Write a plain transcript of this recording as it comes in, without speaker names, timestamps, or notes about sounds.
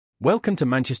Welcome to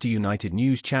Manchester United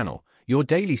News Channel, your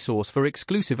daily source for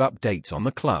exclusive updates on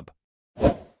the club.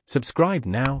 Subscribe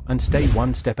now and stay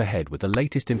one step ahead with the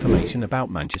latest information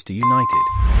about Manchester United.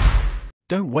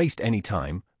 Don't waste any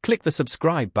time, click the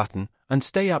subscribe button and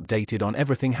stay updated on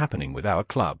everything happening with our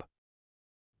club.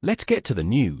 Let's get to the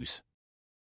news.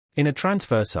 In a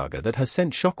transfer saga that has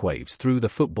sent shockwaves through the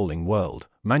footballing world,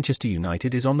 Manchester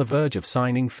United is on the verge of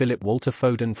signing Philip Walter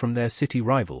Foden from their city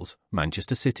rivals,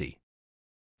 Manchester City.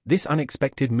 This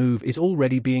unexpected move is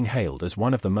already being hailed as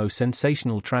one of the most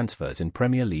sensational transfers in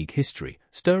Premier League history,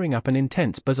 stirring up an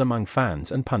intense buzz among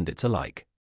fans and pundits alike.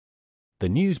 The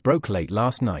news broke late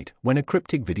last night when a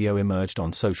cryptic video emerged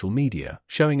on social media,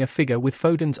 showing a figure with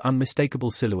Foden's unmistakable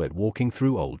silhouette walking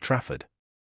through Old Trafford.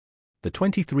 The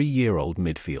 23-year-old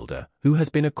midfielder, who has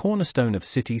been a cornerstone of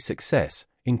City's success,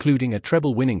 including a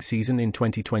treble-winning season in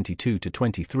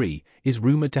 2022-23, is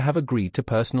rumoured to have agreed to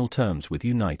personal terms with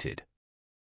United.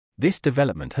 This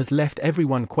development has left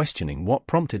everyone questioning what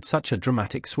prompted such a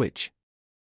dramatic switch.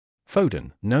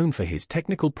 Foden, known for his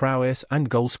technical prowess and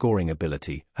goal-scoring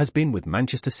ability, has been with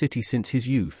Manchester City since his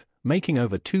youth, making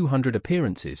over 200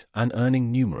 appearances and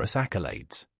earning numerous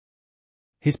accolades.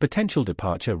 His potential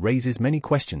departure raises many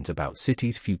questions about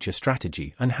City's future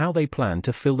strategy and how they plan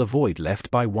to fill the void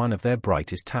left by one of their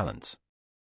brightest talents.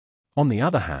 On the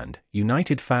other hand,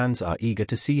 United fans are eager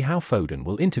to see how Foden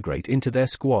will integrate into their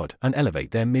squad and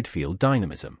elevate their midfield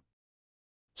dynamism.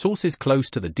 Sources close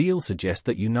to the deal suggest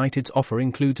that United's offer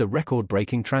includes a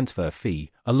record-breaking transfer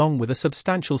fee, along with a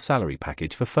substantial salary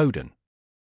package for Foden.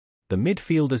 The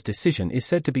midfielder's decision is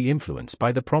said to be influenced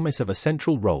by the promise of a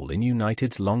central role in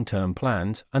United's long-term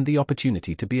plans and the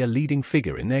opportunity to be a leading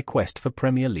figure in their quest for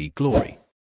Premier League glory.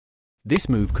 This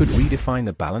move could redefine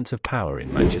the balance of power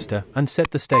in Manchester and set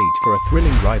the stage for a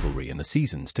thrilling rivalry in the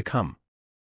seasons to come.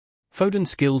 Foden's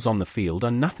skills on the field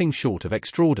are nothing short of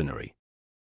extraordinary.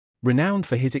 Renowned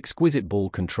for his exquisite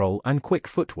ball control and quick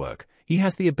footwork, he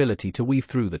has the ability to weave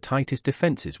through the tightest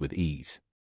defences with ease.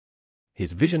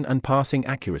 His vision and passing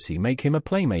accuracy make him a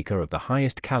playmaker of the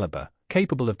highest caliber,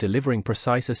 capable of delivering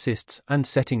precise assists and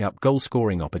setting up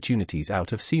goal-scoring opportunities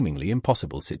out of seemingly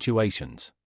impossible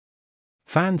situations.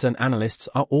 Fans and analysts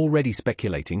are already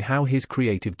speculating how his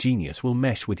creative genius will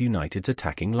mesh with United's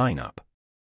attacking lineup.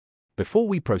 Before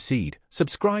we proceed,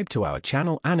 subscribe to our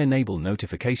channel and enable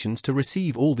notifications to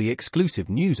receive all the exclusive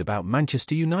news about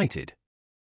Manchester United.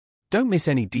 Don't miss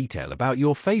any detail about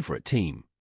your favourite team.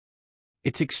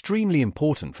 It's extremely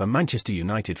important for Manchester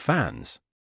United fans.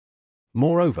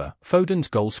 Moreover, Foden's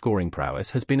goal-scoring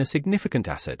prowess has been a significant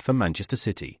asset for Manchester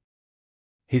City.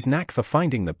 His knack for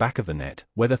finding the back of the net,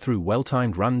 whether through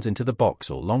well-timed runs into the box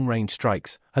or long-range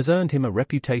strikes, has earned him a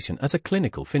reputation as a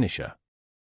clinical finisher.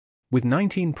 With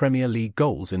 19 Premier League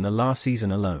goals in the last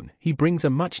season alone, he brings a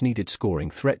much-needed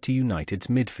scoring threat to United's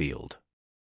midfield.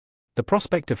 The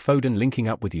prospect of Foden linking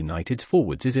up with United's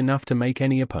forwards is enough to make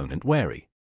any opponent wary.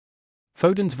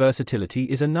 Foden's versatility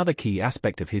is another key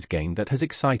aspect of his game that has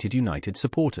excited United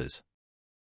supporters.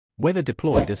 Whether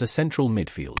deployed as a central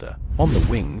midfielder, on the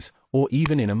wings, or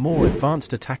even in a more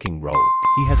advanced attacking role,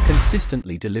 he has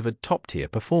consistently delivered top-tier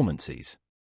performances.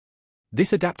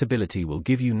 This adaptability will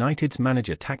give United's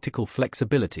manager tactical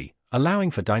flexibility,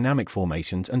 allowing for dynamic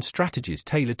formations and strategies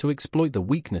tailored to exploit the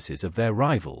weaknesses of their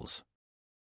rivals.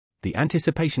 The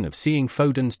anticipation of seeing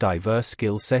Foden's diverse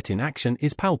skill set in action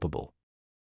is palpable.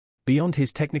 Beyond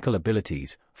his technical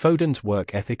abilities, Foden's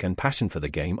work ethic and passion for the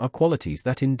game are qualities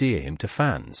that endear him to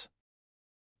fans.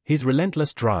 His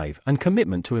relentless drive and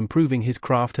commitment to improving his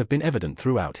craft have been evident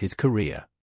throughout his career.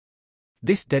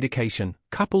 This dedication,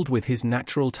 coupled with his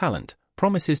natural talent,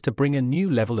 promises to bring a new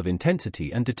level of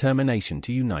intensity and determination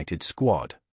to United's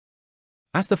squad.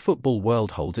 As the football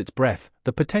world holds its breath,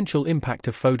 the potential impact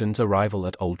of Foden's arrival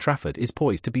at Old Trafford is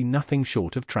poised to be nothing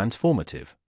short of transformative.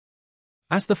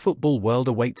 As the football world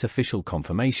awaits official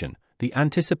confirmation, the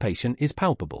anticipation is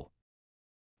palpable.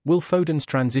 Will Foden's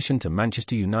transition to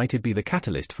Manchester United be the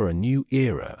catalyst for a new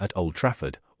era at Old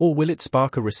Trafford, or will it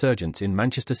spark a resurgence in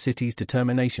Manchester City's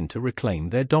determination to reclaim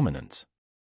their dominance?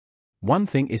 One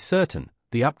thing is certain,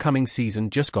 the upcoming season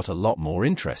just got a lot more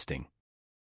interesting.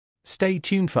 Stay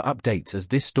tuned for updates as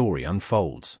this story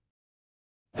unfolds.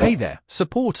 Hey there,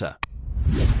 supporter!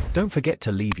 Don't forget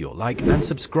to leave your like and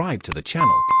subscribe to the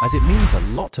channel, as it means a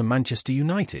lot to Manchester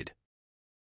United.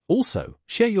 Also,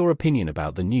 share your opinion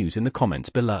about the news in the comments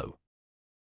below.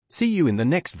 See you in the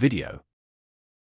next video.